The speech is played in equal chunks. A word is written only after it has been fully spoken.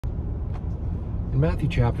In Matthew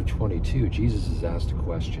chapter 22, Jesus is asked a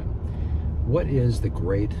question. What is the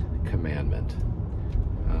great commandment?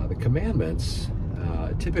 The commandments,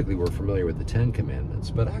 typically we're familiar with the 10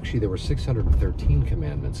 commandments, but actually there were 613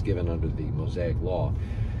 commandments given under the Mosaic law,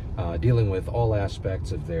 dealing with all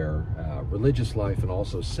aspects of their religious life and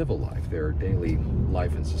also civil life, their daily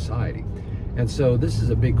life in society. And so this is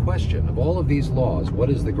a big question. Of all of these laws, what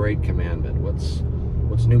is the great commandment?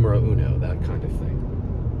 What's numero uno, that kind of thing?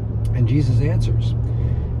 And Jesus answers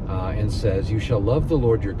and says, you shall love the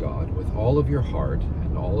Lord your God with all of your heart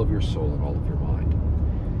and all of your soul and all of your mind.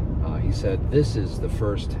 He said, this is the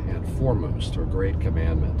first and foremost or great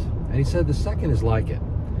commandment. And he said, the second is like it.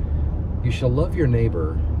 You shall love your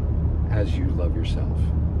neighbor as you love yourself.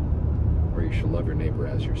 Or you shall love your neighbor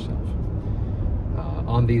as yourself.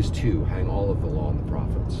 On these two hang all of the law and the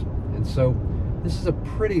prophets. And so this is a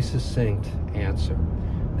pretty succinct answer.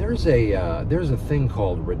 There's a thing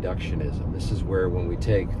called reductionism. This is where when we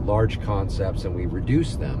take large concepts and we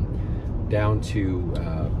reduce them down to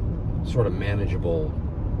sort of manageable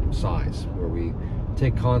size, where we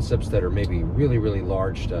take concepts that are maybe really, really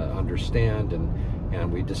large to understand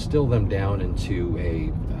and we distill them down into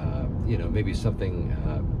a, maybe something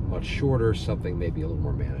much shorter, something maybe a little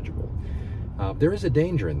more manageable. There is a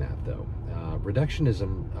danger in that, though.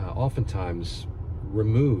 Reductionism oftentimes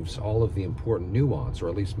removes all of the important nuance, or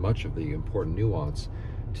at least much of the important nuance,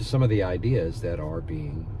 to some of the ideas that are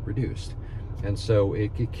being reduced. And so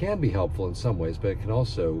it can be helpful in some ways, but it can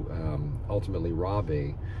also ultimately rob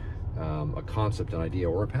a concept, an idea,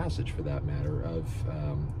 or a passage for that matter,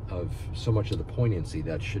 of so much of the poignancy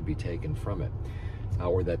that should be taken from it,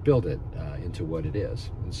 or that build it into what it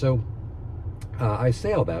is. And so I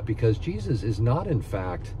say all that because Jesus is not, in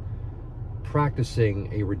fact,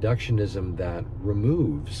 practicing a reductionism that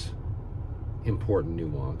removes important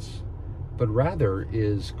nuance, but rather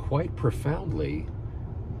is quite profoundly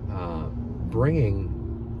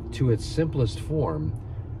bringing to its simplest form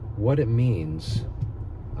what it means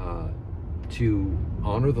to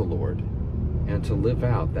honor the Lord and to live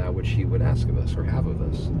out that which He would ask of us or have of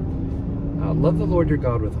us. Love the Lord your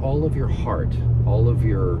God with all of your heart, all of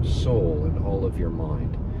your soul, and all of your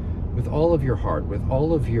mind. With all of your heart, with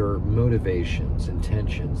all of your motivations,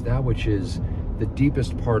 intentions, that which is the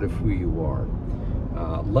deepest part of who you are.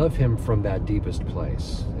 Love Him from that deepest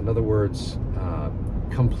place. In other words,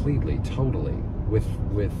 completely, totally, with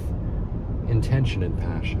intention and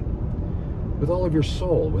passion. With all of your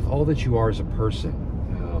soul, with all that you are as a person,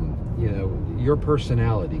 your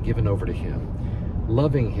personality given over to Him,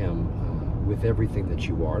 loving Him with everything that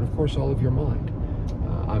you are, and of course all of your mind.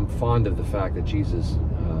 I'm fond of the fact that Jesus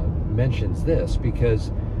mentions this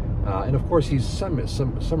because, and of course he's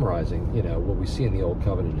summarizing, what we see in the Old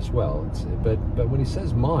Covenant as well. But when he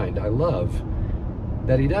says mind, I love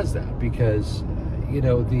that he does that because,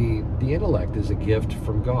 the intellect is a gift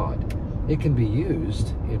from God. It can be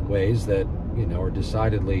used in ways that, are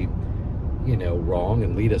decidedly, wrong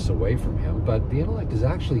and lead us away from Him. But the intellect is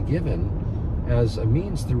actually given as a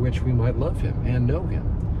means through which we might love Him and know Him.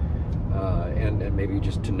 And maybe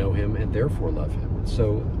just to know Him and therefore love Him. And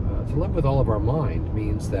so to love with all of our mind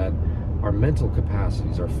means that our mental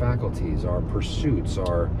capacities, our faculties, our pursuits,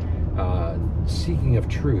 our seeking of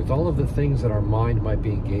truth, all of the things that our mind might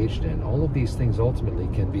be engaged in, all of these things ultimately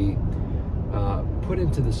can be put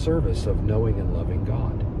into the service of knowing and loving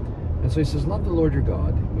God. And so he says, love the Lord your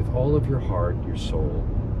God with all of your heart, your soul,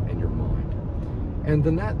 and your mind. And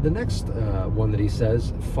then the next one that he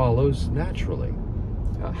says follows naturally.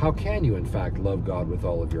 How can you, in fact, love God with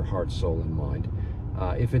all of your heart, soul, and mind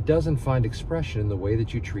if it doesn't find expression in the way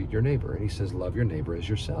that you treat your neighbor? And he says, love your neighbor as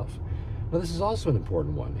yourself. Now, this is also an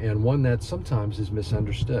important one, and one that sometimes is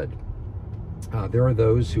misunderstood. There are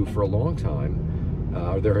those who for a long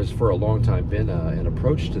time, there has for a long time been an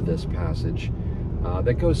approach to this passage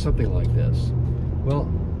that goes something like this.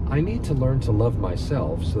 Well, I need to learn to love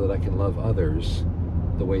myself so that I can love others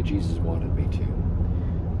the way Jesus wanted me to.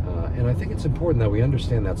 And I think it's important that we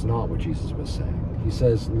understand that's not what Jesus was saying. He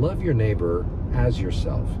says, love your neighbor as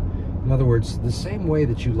yourself. In other words, the same way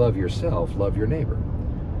that you love yourself, love your neighbor.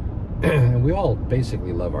 And we all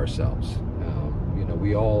basically love ourselves.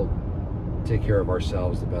 We all take care of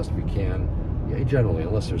ourselves the best we can, generally,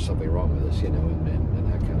 unless there's something wrong with us, and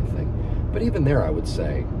that kind of thing. But even there, I would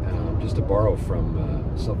say, just to borrow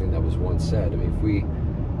from something that was once said, I mean,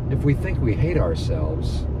 if we think we hate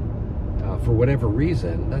ourselves for whatever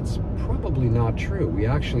reason, that's probably not true. We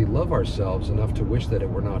actually love ourselves enough to wish that it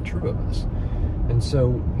were not true of us. And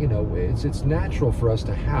so, it's natural for us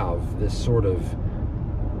to have this sort of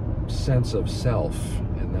sense of self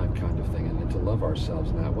and that kind of thing, and to love ourselves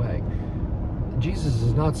in that way. Jesus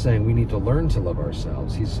is not saying we need to learn to love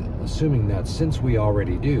ourselves. He's assuming that since we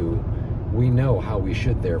already do, we know how we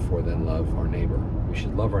should therefore then love our neighbor. We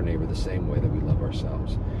should love our neighbor the same way that we love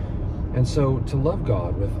ourselves. And so to love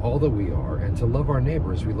God with all that we are and to love our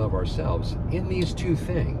neighbor as we love ourselves, in these two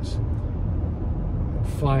things,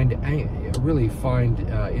 find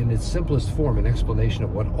in its simplest form an explanation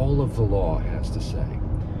of what all of the law has to say.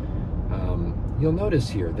 You'll notice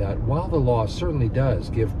here that while the law certainly does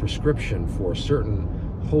give prescription for certain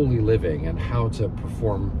holy living and how to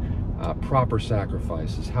perform proper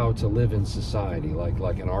sacrifices, how to live in society,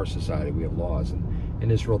 like in our society we have laws, and in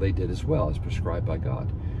Israel they did as well, as prescribed by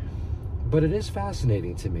God. But it is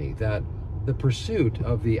fascinating to me that the pursuit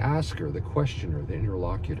of the asker, the questioner, the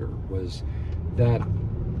interlocutor, was that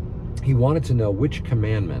he wanted to know which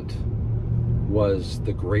commandment was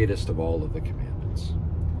the greatest of all of the commandments.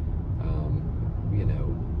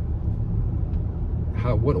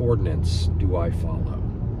 What ordinance do I follow?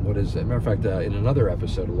 What is it? Matter of fact, in another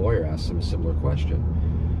episode, a lawyer asks him a similar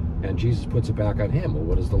question, and Jesus puts it back on him. Well,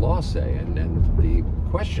 what does the law say? And the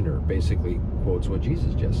questioner basically quotes what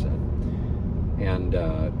Jesus just said,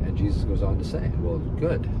 and Jesus goes on to say, well,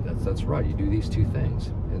 good, that's right, you do these two things.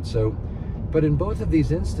 And so, but in both of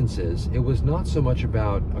these instances, it was not so much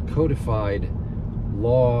about a codified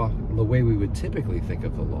law, the way we would typically think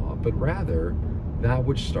of the law, but rather that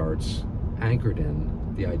which starts anchored in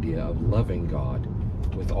the idea of loving God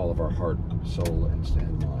with all of our heart, soul,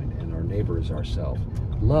 and mind, and our neighbor as ourselves.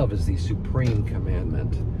 Love is the supreme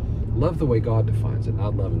commandment. Love the way God defines it,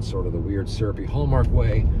 not love in sort of the weird syrupy Hallmark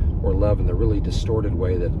way, or love in the really distorted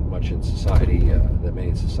way that many in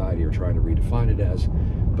society are trying to redefine it as,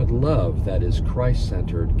 but love that is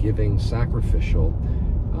Christ-centered, giving, sacrificial,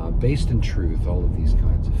 based in truth, all of these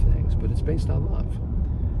kinds of things. But it's based on love.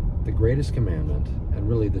 The greatest commandment, and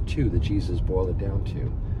really the two that Jesus boiled it down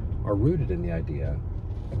to, are rooted in the idea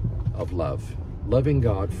of love. Loving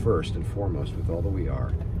God first and foremost with all that we are,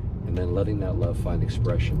 and then letting that love find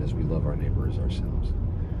expression as we love our neighbor as ourselves.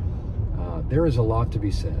 There is a lot to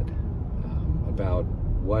be said about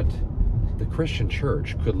what the Christian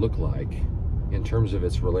church could look like in terms of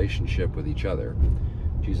its relationship with each other.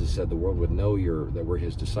 Jesus said the world would know that we're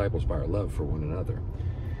his disciples by our love for one another.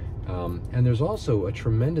 And there's also a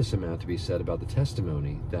tremendous amount to be said about the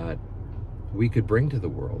testimony that we could bring to the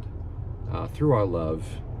world through our love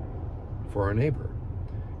for our neighbor.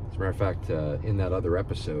 As a matter of fact, in that other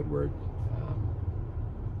episode where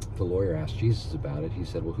the lawyer asked Jesus about it, he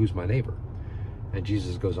said, well, who's my neighbor? And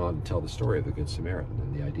Jesus goes on to tell the story of the Good Samaritan,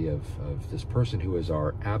 and the idea of this person who is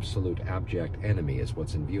our absolute abject enemy is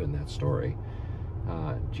what's in view in that story.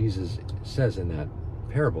 Jesus says in that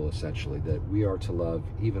parable, essentially, that we are to love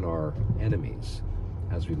even our enemies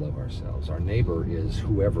as we love ourselves. Our neighbor is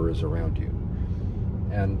whoever is around you.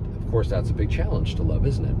 And, of course, that's a big challenge to love,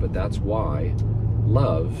 isn't it? But that's why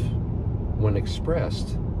love, when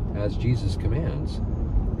expressed as Jesus commands,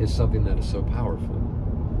 is something that is so powerful.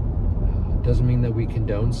 Doesn't mean that we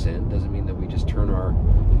condone sin, doesn't mean that we just turn our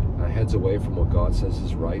heads away from what God says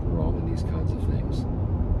is right and wrong and these kinds of things.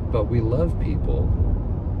 But we love people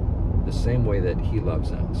the same way that he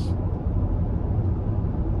loves us.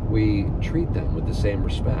 We treat them with the same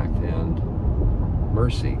respect and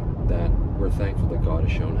mercy that we're thankful that God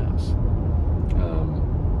has shown us.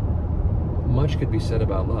 Much could be said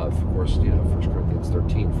about love. Of course, 1 Corinthians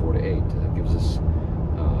 13, 4-8 gives us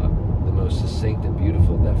the most succinct and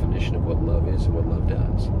beautiful definition of what love is and what love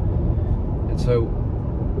does. And so,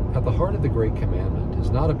 at the heart of the Great Commandment is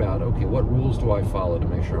not about, okay, what rules do I follow to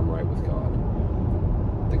make sure I'm right with God?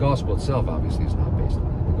 The gospel itself, obviously, is not based on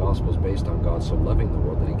that. The gospel is based on God so loving the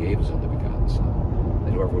world that he gave his only begotten Son,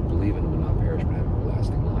 that whoever would believe in him would not perish but have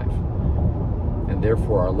everlasting life. And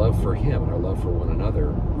therefore, our love for him and our love for one another,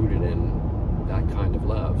 rooted in that kind of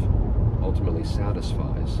love, ultimately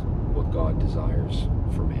satisfies what God desires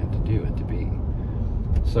for man to do and to be.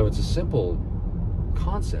 So it's a simple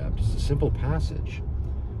concept, it's a simple passage,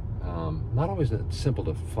 not always simple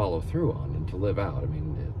to follow through on and to live out. I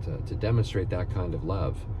mean, to demonstrate that kind of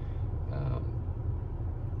love,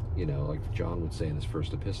 like John would say in his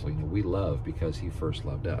first epistle, we love because he first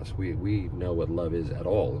loved us. We know what love is at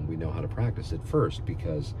all, and we know how to practice it first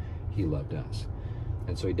because he loved us.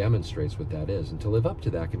 And so he demonstrates what that is. And to live up to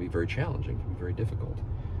that can be very challenging, can be very difficult.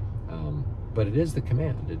 But it is the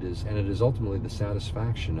command. It is ultimately the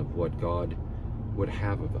satisfaction of what God would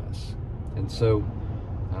have of us. And so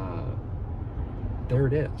there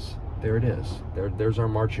it is. There it is. There's our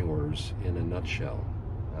marching orders in a nutshell.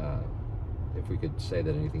 If we could say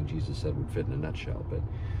that anything Jesus said would fit in a nutshell. But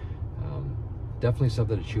definitely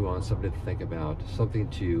something to chew on, something to think about, something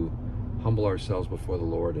to humble ourselves before the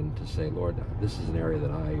Lord and to say, Lord, this is an area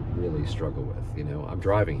that I really struggle with. You know, I'm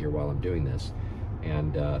driving here while I'm doing this,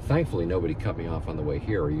 and thankfully nobody cut me off on the way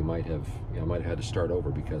here, or I might have had to start over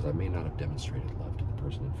because I may not have demonstrated love to the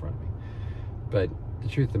person in front of me. But the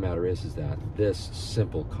truth of the matter is that this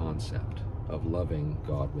simple concept of loving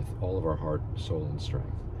God with all of our heart, soul, and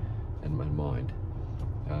strength, and mind,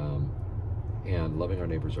 and loving our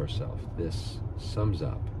neighbors ourselves, this sums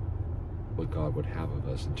up what God would have of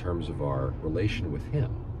us in terms of our relation with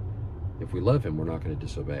Him. If we love Him, we're not going to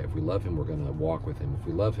disobey. If we love Him, we're going to walk with Him. If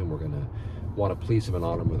we love Him, we're going to want to please Him and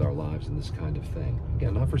honor Him with our lives and this kind of thing.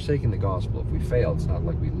 Again, not forsaking the gospel. If we fail, it's not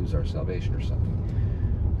like we lose our salvation or something.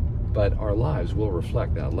 But our lives will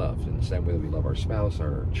reflect that love in the same way that we love our spouse,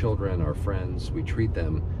 our children, our friends. We treat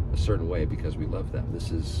them a certain way because we love them.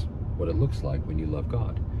 This is what it looks like when you love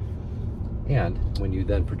God. And when you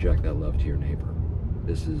then project that love to your neighbor,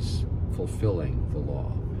 this is fulfilling the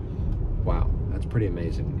law. Wow, that's pretty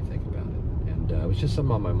amazing when you think about it. And it was just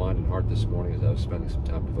something on my mind and heart this morning as I was spending some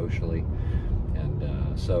time devotionally.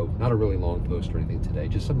 And so not a really long post or anything today,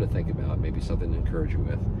 just something to think about, maybe something to encourage you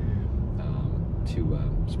with,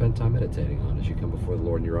 to spend time meditating on as you come before the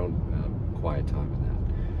Lord in your own quiet time in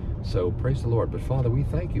that. So praise the Lord. But Father, we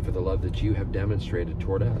thank you for the love that you have demonstrated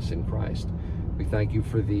toward us in Christ. We thank you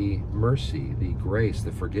for the mercy, the grace,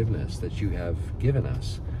 the forgiveness that you have given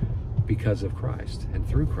us because of Christ, and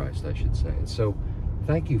through Christ, I should say. And so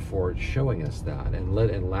thank you for showing us that and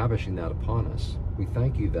lavishing that upon us. We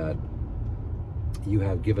thank you that you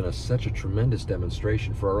have given us such a tremendous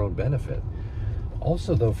demonstration for our own benefit.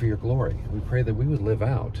 Also, though, for your glory. We pray that we would live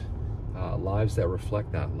out lives that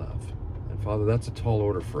reflect that love. And Father, that's a tall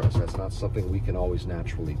order for us. That's not something we can always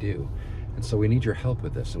naturally do. And so we need your help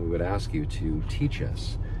with this, and we would ask you to teach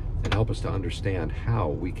us and help us to understand how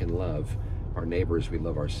we can love our neighbors, we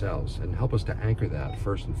love ourselves, and help us to anchor that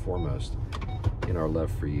first and foremost in our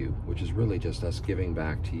love for you, which is really just us giving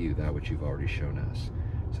back to you that which you've already shown us.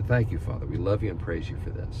 So thank you, Father. We love you and praise you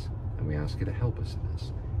for this, and we ask you to help us in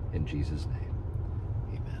this. In Jesus' name.